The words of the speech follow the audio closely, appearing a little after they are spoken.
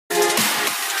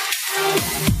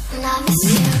Pull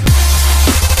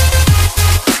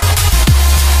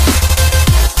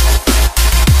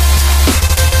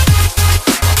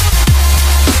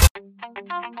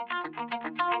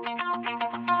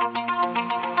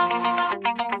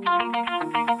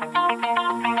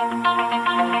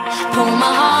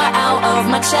my heart out of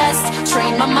my chest,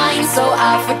 train my mind so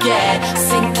I forget.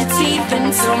 Sink your teeth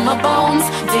into my bones,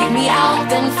 dig me out,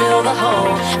 then fill the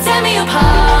hole. Tear me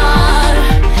apart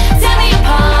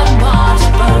and watch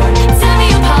it burn. Tear me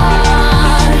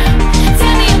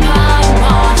apart and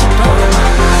watch it burn.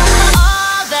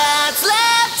 All that's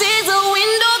left is a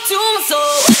window to my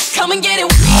soul. Come and get it.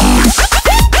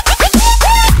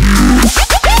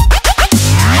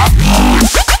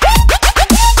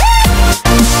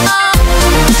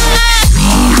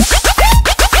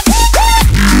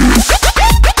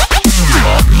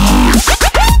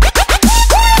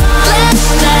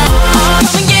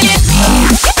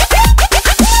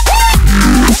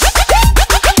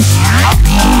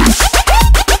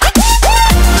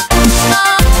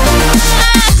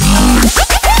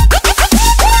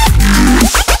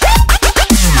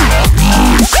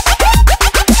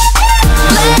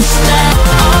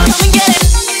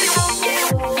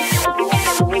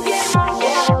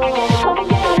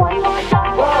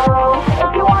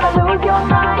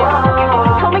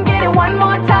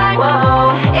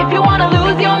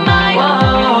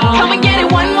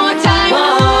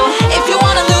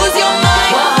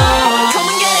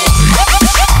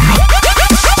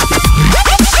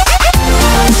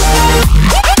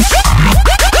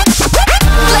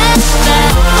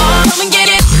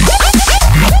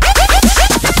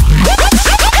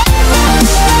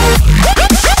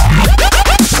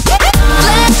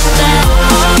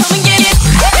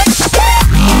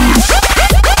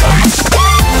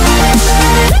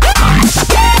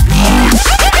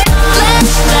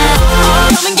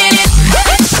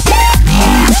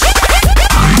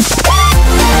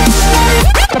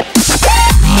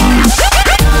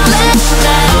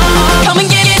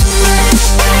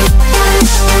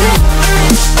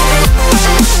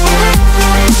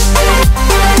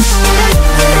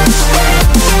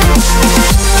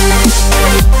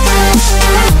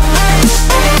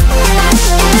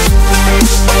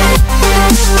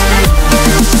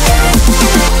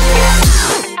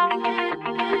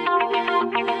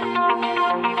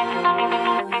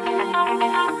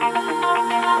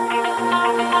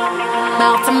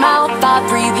 Mouth to mouth, I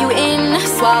breathe you in.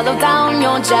 Swallow down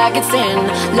your jagged sin.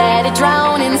 Let it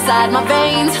drown inside my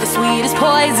veins. The sweetest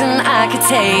poison I could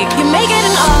take. You make it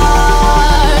an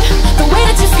art, the way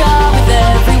that you scar with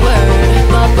every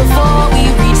word. But before we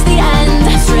reach the end,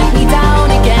 strip me down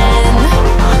again.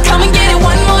 Come and get it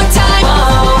one more time.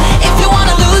 If you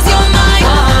wanna lose your mind,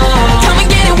 come and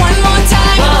get it one more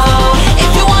time. If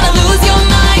you wanna lose your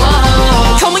mind,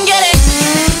 come and get it.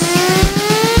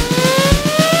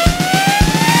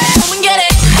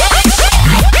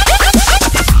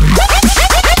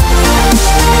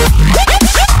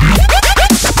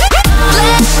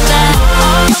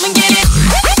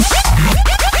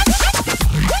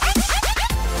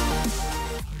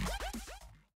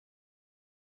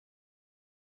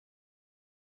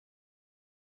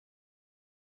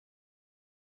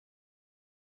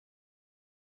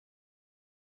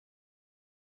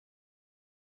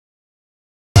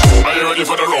 Are you ready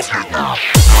for the rough?